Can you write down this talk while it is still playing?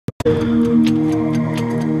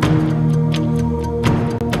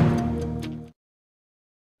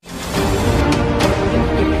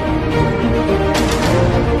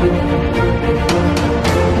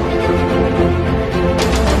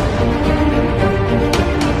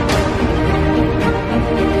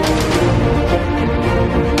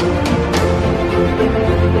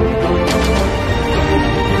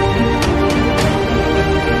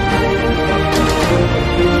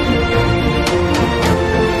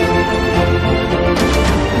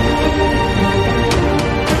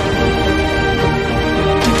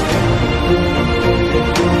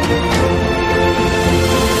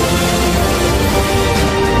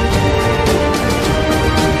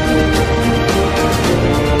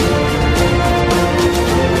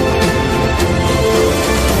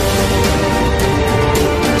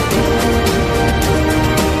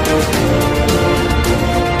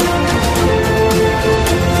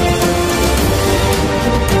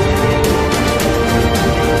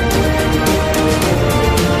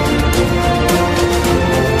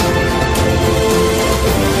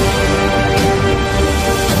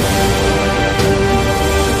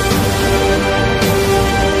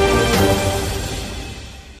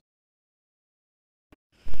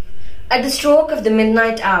At the stroke of the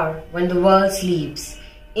midnight hour, when the world sleeps,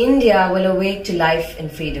 India will awake to life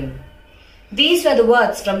and freedom. These were the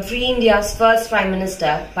words from Free India's first Prime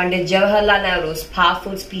Minister, Pandit Jawaharlal Nehru's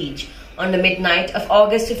powerful speech on the midnight of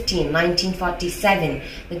August 15, 1947,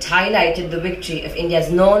 which highlighted the victory of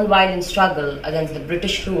India's non-violent struggle against the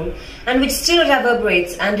British rule and which still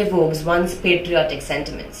reverberates and evokes one's patriotic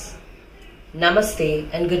sentiments. Namaste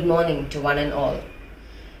and good morning to one and all.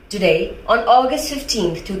 Today, on August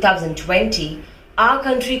 15, 2020, our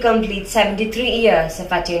country completes 73 years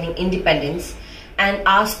of attaining independence, and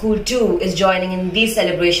our school too is joining in these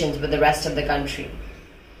celebrations with the rest of the country.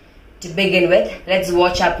 To begin with, let's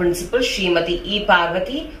watch our principal Srimati E.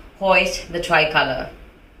 Parvati hoist the tricolour.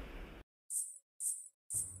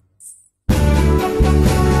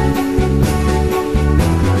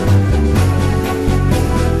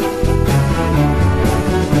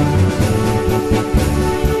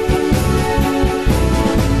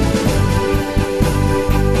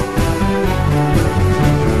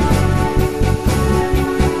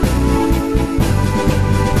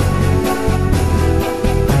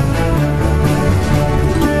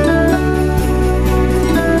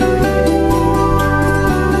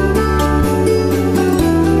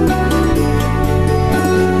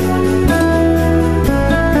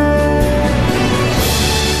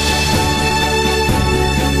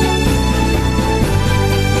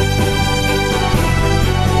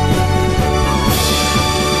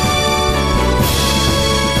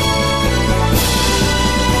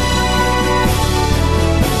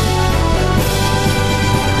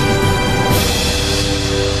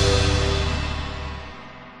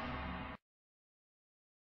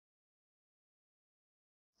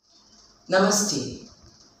 Namaste.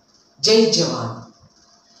 Jai Jawan.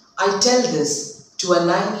 I tell this to a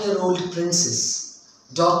 9-year-old princess,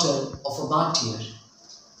 daughter of a martyr.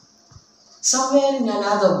 Somewhere in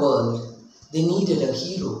another world, they needed a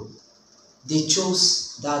hero. They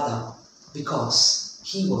chose Dada because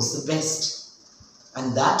he was the best.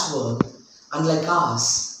 And that world, unlike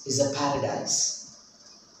ours, is a paradise.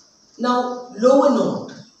 Now, lower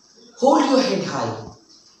note, hold your head high,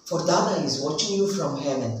 for Dada is watching you from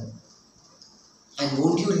heaven. And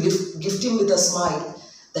won't you gift him with a smile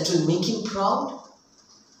that will make him proud?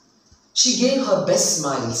 She gave her best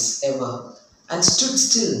smiles ever and stood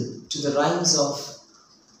still to the rhymes of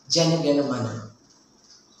Jana Gana Mana.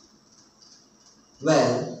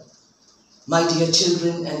 Well, my dear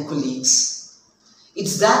children and colleagues,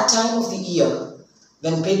 it's that time of the year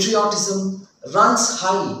when patriotism runs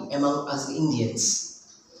high among us Indians.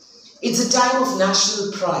 It's a time of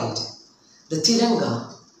national pride, the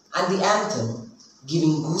Tiranga and the anthem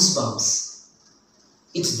giving goosebumps.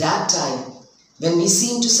 It's that time when we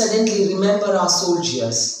seem to suddenly remember our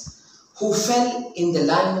soldiers who fell in the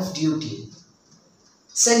line of duty.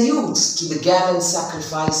 Salutes to the gallant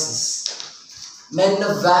sacrifices. Men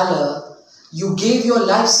of valor, you gave your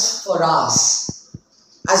lives for us.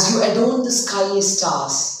 As you adorn the sky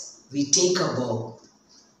stars, we take a bow.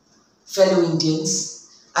 Fellow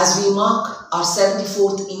Indians, as we mark our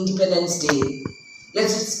 74th Independence Day, let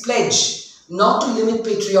us pledge not to limit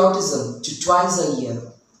patriotism to twice a year.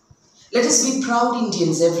 Let us be proud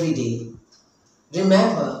Indians every day.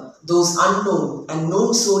 Remember those unknown and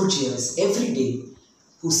known soldiers every day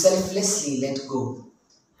who selflessly let go.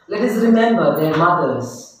 Let us remember their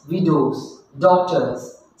mothers, widows,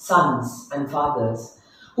 daughters, sons and fathers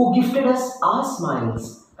who gifted us our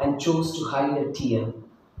smiles and chose to hide a tear.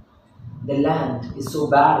 The land is so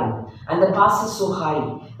barren and the pass is so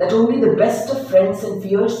high that only the best of friends and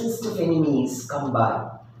fiercest of enemies come by.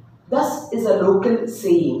 Thus is a local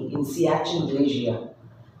saying in Siachen Glacier,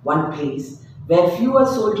 one place where fewer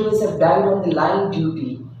soldiers have died on the line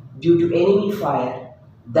duty due to enemy fire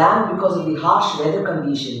than because of the harsh weather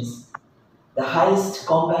conditions, the highest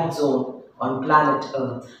combat zone on planet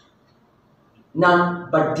Earth. None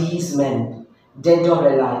but these men, dead or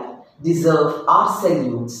alive, deserve our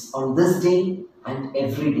salutes on this day and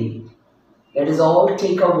every day. Let us all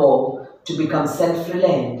take a vow to become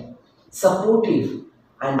self-reliant, supportive,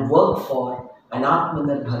 and work for an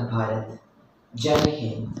Atmanirbhar Bharat. Jai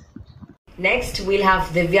Hind. Next, we'll have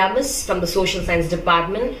Divya Miss from the Social Science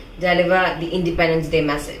Department deliver the Independence Day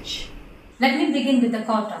message. Let me begin with the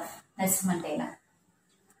quote of Nelson Mandela.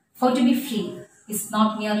 For to be free is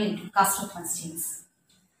not merely to cast off one's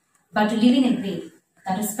but to live in a way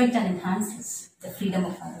that respects and enhances the freedom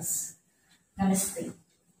of others. Namaste.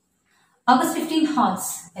 August 15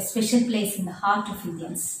 holds a special place in the heart of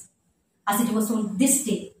Indians, as it was on this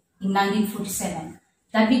day in 1947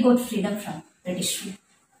 that we got freedom from British rule.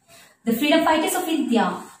 The freedom fighters of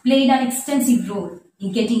India played an extensive role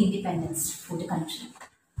in getting independence for the country.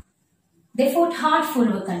 They fought hard for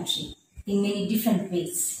our country in many different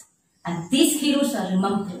ways, and these heroes are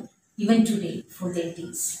remembered even today for their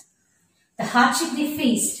deeds. The hardship they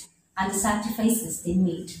faced and the sacrifices they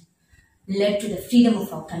made led to the freedom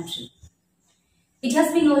of our country. It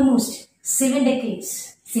has been almost 7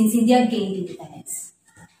 decades since India gained independence,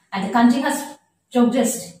 and the country has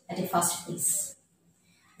progressed at a fast pace.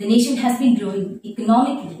 The nation has been growing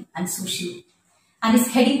economically and socially and is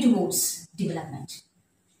heading towards development.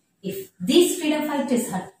 If these freedom fighters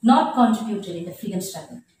had not contributed in the freedom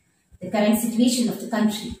struggle, the current situation of the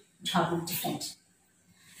country would have been different.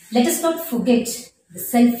 Let us not forget the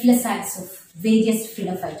selfless acts of various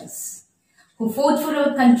freedom fighters who fought for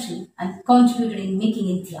our country and contributed in making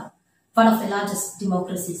India one of the largest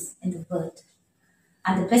democracies in the world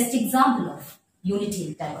and the best example of unity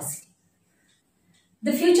in diversity.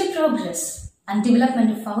 The future progress and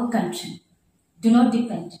development of our country do not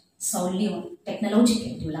depend solely on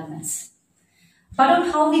technological developments, but on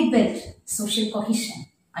how we build social cohesion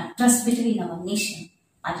and trust between our nation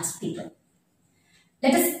and its people.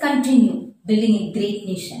 Let us continue building a great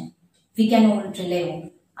nation we can all rely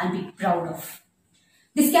on and be proud of.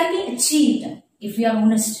 This can be achieved if we are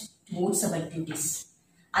honest towards our duties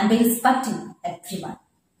and by respecting everyone.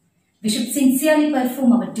 We should sincerely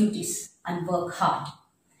perform our duties and work hard.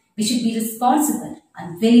 We should be responsible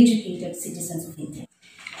and well-educated citizens of India.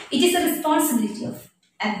 It is the responsibility of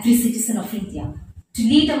every citizen of India to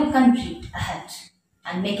lead our country ahead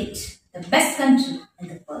and make it the best country in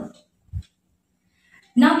the world.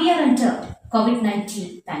 Now we are under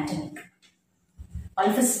COVID-19 pandemic. All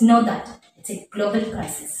of us know that it's a global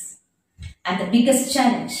crisis and the biggest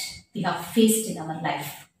challenge we have faced in our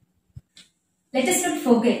life. Let us not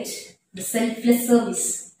forget the selfless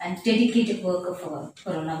service and dedicated work of our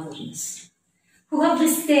corona warriors, who have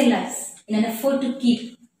risked their lives in an effort to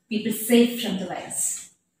keep people safe from the virus.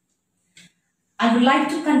 I would like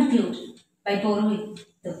to conclude by borrowing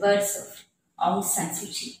the words of Aung San Suu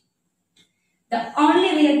Kyi. The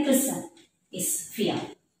only real prison is fear,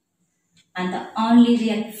 and the only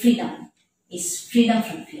real freedom is freedom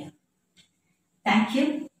from fear. Thank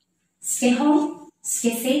you. Stay home,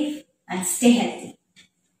 stay safe, and stay healthy.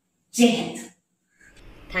 Jai Hind.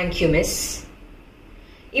 Thank you, Miss.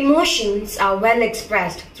 Emotions are well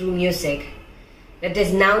expressed through music. Let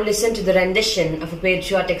us now listen to the rendition of a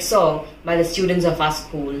patriotic song by the students of our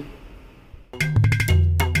school.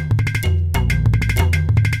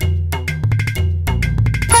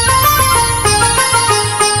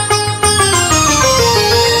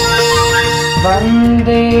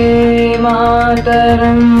 Vande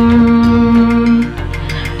Mataram,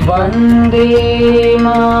 Vande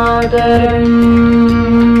Mataram.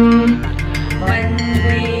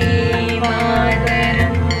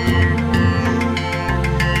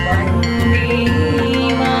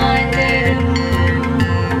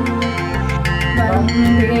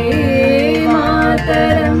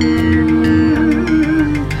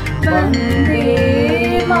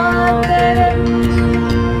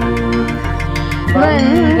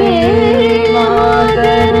 Vande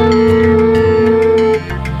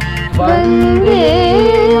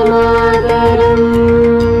Mataram.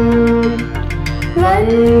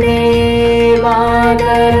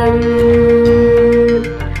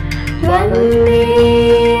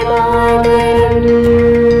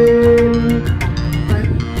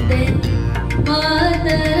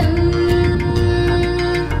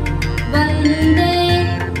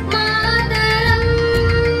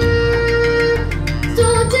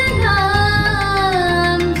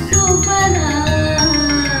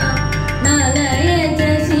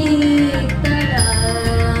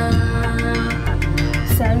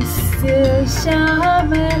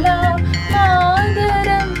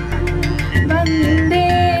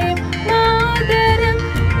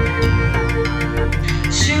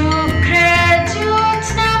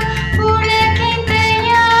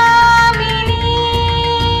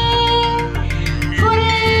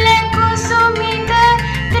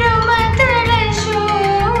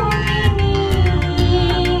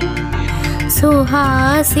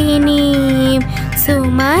 सुहासिनीं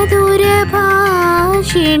सुमधुरभाषिणीं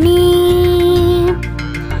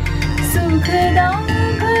सुखदां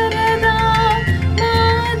भरदां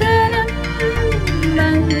मातरं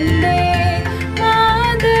वन्दे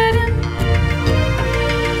मातरं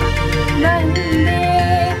Vande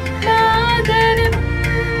Mataram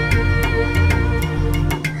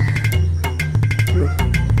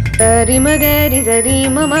rim गरि रि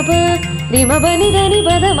मम प rim बनि गनि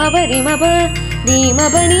पद मप रिम प रिम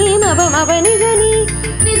बनि मप मप नि गनि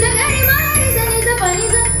निज गरि मा निज निज प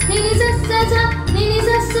निज नि निज स स नि निज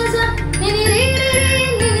स स नि नि रि रि रि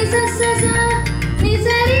नि निज स स निज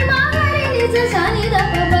रि मा गरि निज स नि द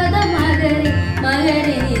प प द मा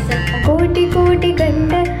गरि निज कोटि कोटि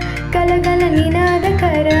कंठ कलकल निनाद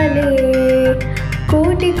करले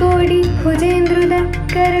कोटि कोटि भुजेन्द्रुद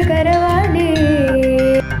कर करवाले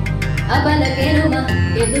अबलकेनुम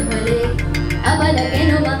एदुबले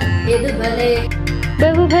अबलकेनुम एदुबले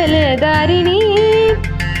बहुबले दारिणी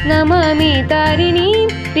नमामि तारिणी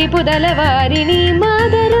रिपुदलवारिणी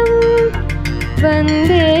मातरं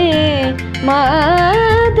वन्दे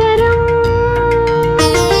मातरम्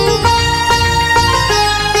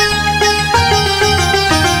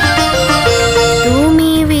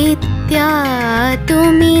तुमि विद्या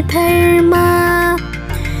तुमि धर्म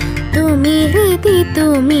तुमि हृदि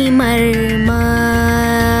तुमि मर्म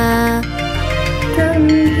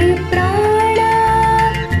तुमि प्राण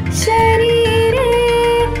शरीरे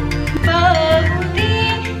बहुति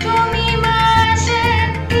तुमि मा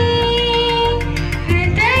शक्ति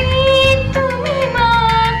हृदये तुमि मा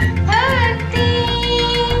भक्ति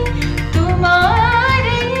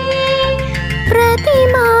तुम्हारे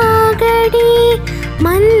प्रतिमा गढ़ी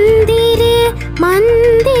मंदिरे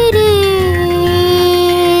मंदिरे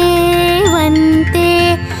वन्दे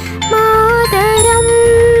मातरं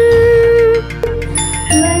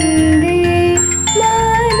वन्दे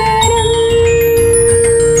मातरम्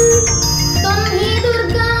तुम ही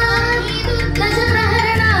दुर्गा दश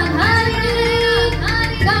प्रहरणाधारिणी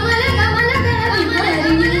कमल कमल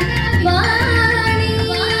विहारिणी वाणी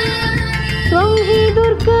त्वं हि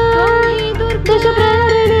दुर्गा दश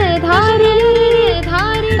प्रहरणधारिणी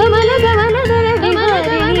कमल कमल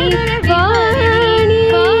विहारिणी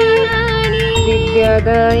वाणी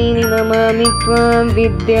विद्यादायिनि नमामि त्वां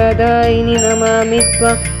विद्यादायिनि नमामि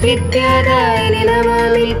त्वां विद्यादायिनि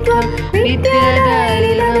नमामि त्वां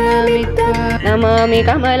विद्यादायिनि नमामि त्वां नमामि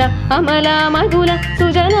कमला अमला मधुला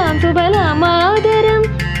सुजलां सुबलां मातरं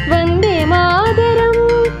वन्दे मातरं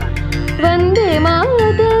वन्दे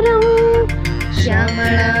मातरं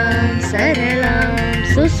श्यामलां सरलां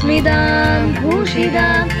सुस्मितां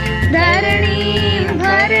भूषितां धरणीं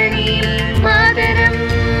भरणीं मातरम्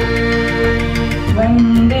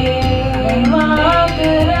वन्दे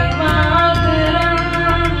मातरं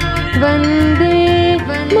वन्दे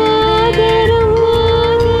मातरं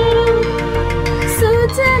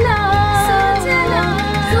सुजला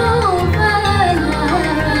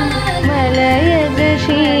मलयज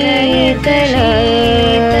शीतला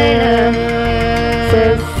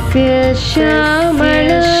सस्य श्यामल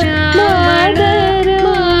मातरं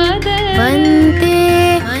वन्दे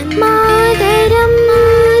मातरम्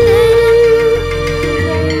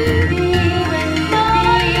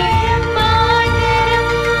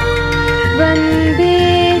वन्दे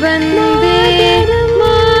वन्दे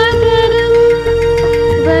मातरं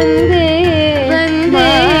वन्दे Vande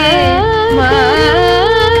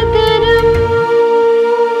Mataram.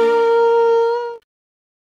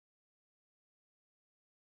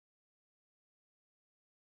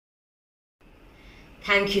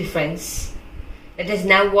 Thank you, friends. Let us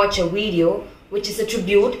now watch a video which is a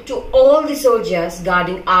tribute to all the soldiers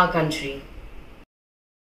guarding our country.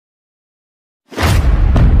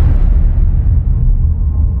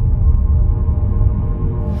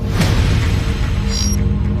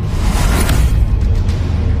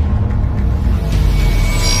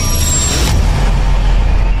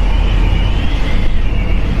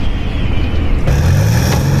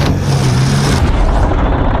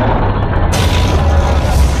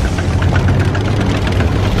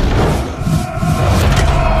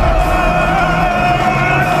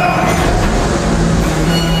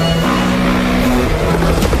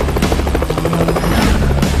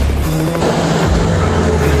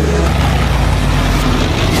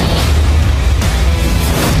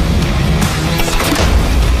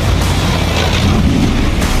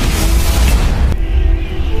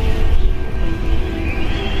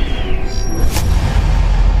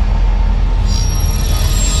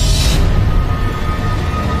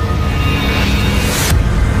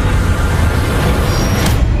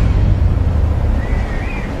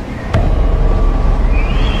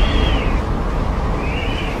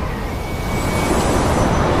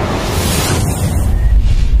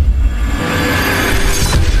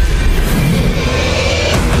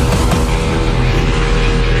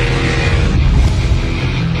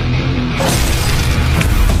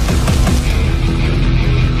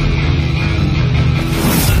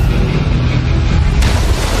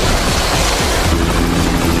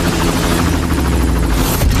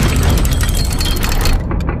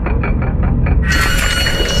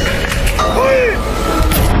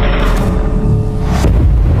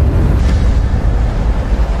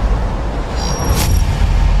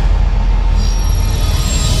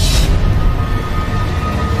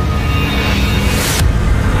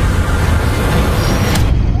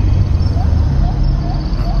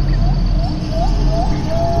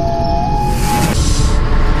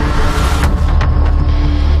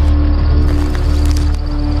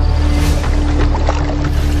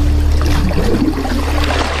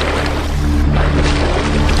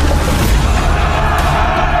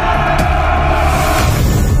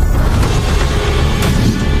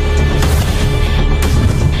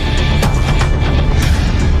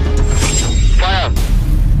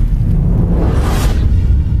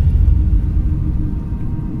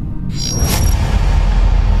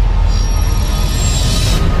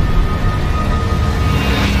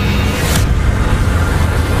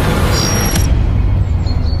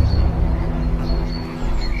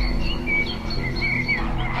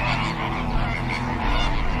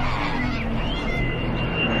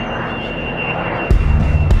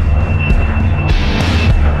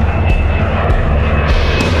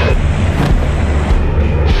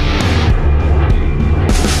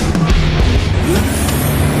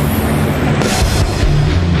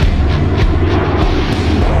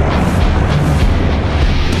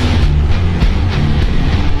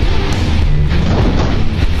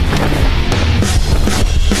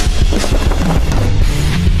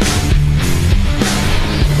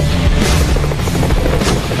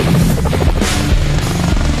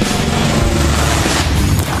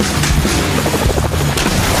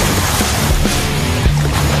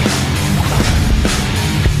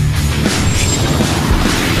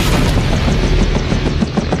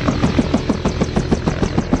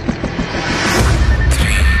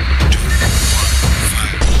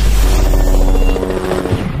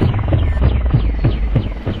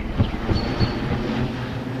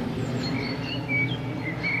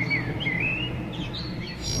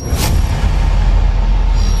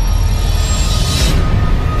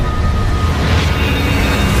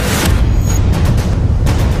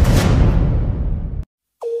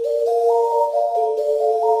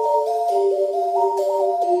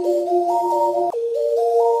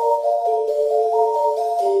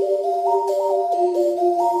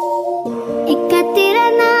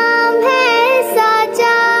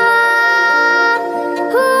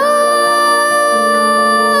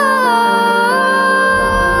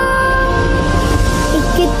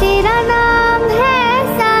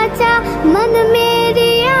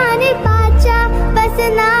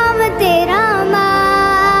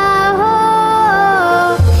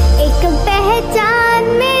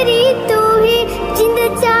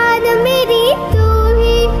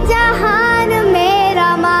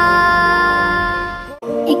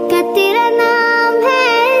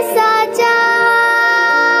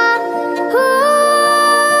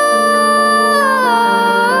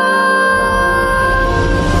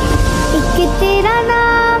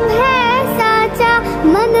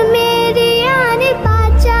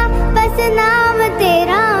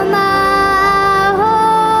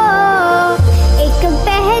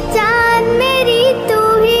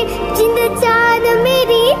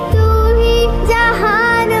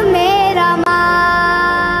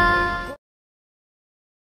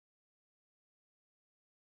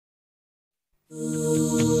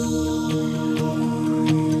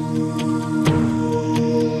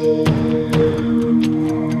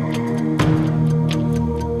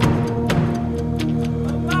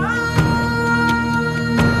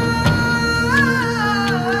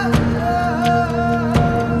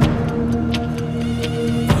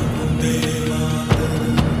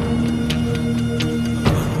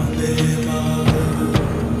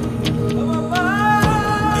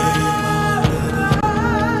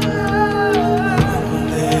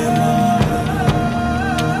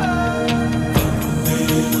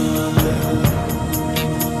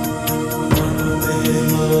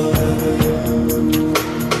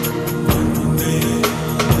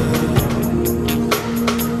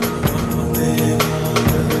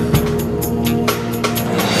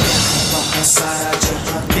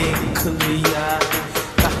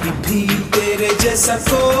 जैसा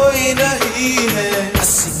कोई नहीं है।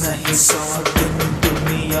 80 नहीं 100 दिन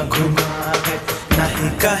दुनिया घुमा है,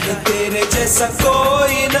 नहीं कहीं तेरे जैसा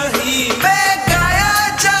कोई नहीं। मैं गाया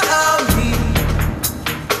जहां भी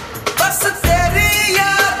बस तेरी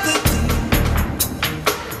याद थी,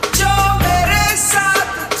 जो मेरे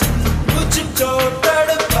साथ थी, मुझको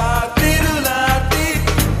तड़पा दिलाती।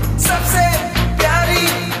 सबसे प्यारी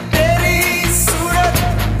तेरी सूरत,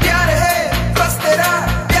 प्यार है बस तेरा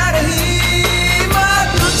प्यार ही। माँ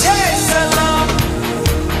तुझे सलाम,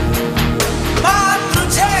 माँ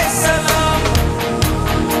तुझे सलाम,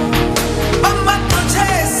 अम्मा तुझे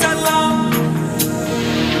सलाम।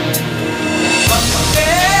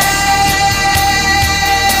 वंदे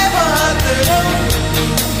मातरम,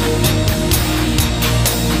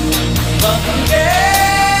 वंदे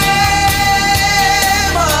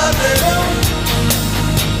मातरम,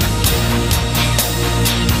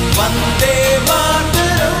 वंदे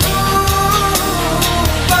मातरम,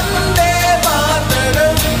 वंदे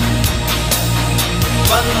मातरम,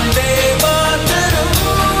 वंदे मातरम,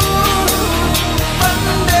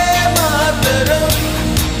 वंदे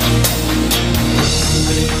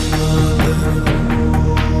मातरम,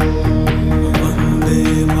 वंदे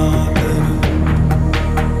मातरम।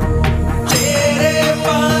 तेरे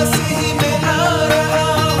पास ही मैं आ रहा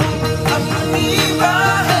हूँ, अपनी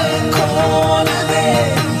बाहें खोल दे,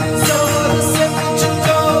 जोर से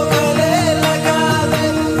मुझको गले लगा दे,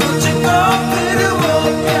 मुझको फिर वो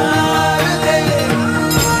प्यार दे।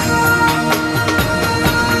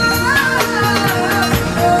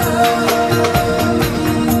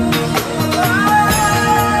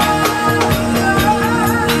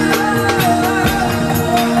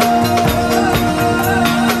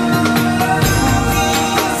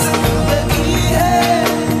 जिंदगी है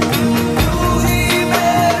तू ही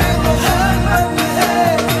मेरी मोहब्बत है,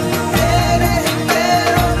 तेरे ही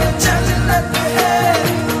पैरों में जन्नत है,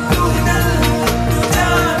 तू ही दिल तू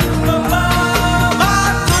जान मम्मा। माँ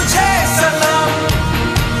तुझे सलाम,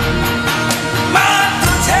 माँ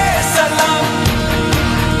तुझे सलाम,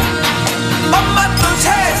 मम्मा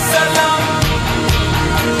तुझे सलाम,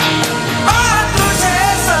 माँ तुझे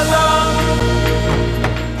सलाम।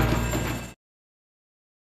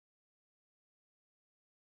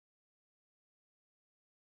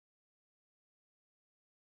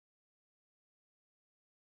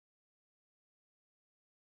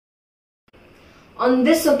 On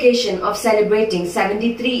this occasion of celebrating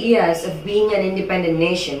 73 years of being an independent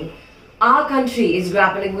nation, our country is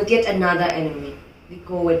grappling with yet another enemy, the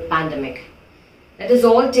COVID pandemic. Let us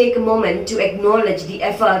all take a moment to acknowledge the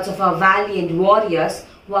efforts of our valiant warriors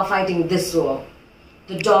who are fighting this war.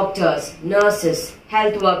 The doctors, nurses,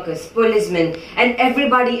 health workers, policemen, and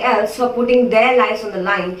everybody else who are putting their lives on the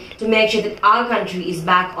line to make sure that our country is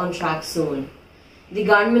back on track soon. The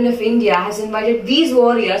Government of India has invited these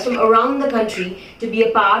warriors from around the country to be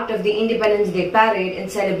a part of the Independence Day parade and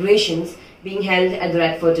celebrations being held at the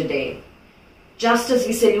Red Fort today. Just as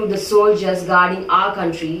we salute the soldiers guarding our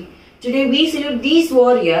country, today we salute these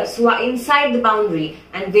warriors who are inside the boundary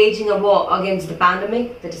and waging a war against the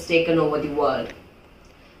pandemic that has taken over the world.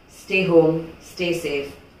 Stay home, stay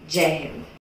safe. Jai Hind.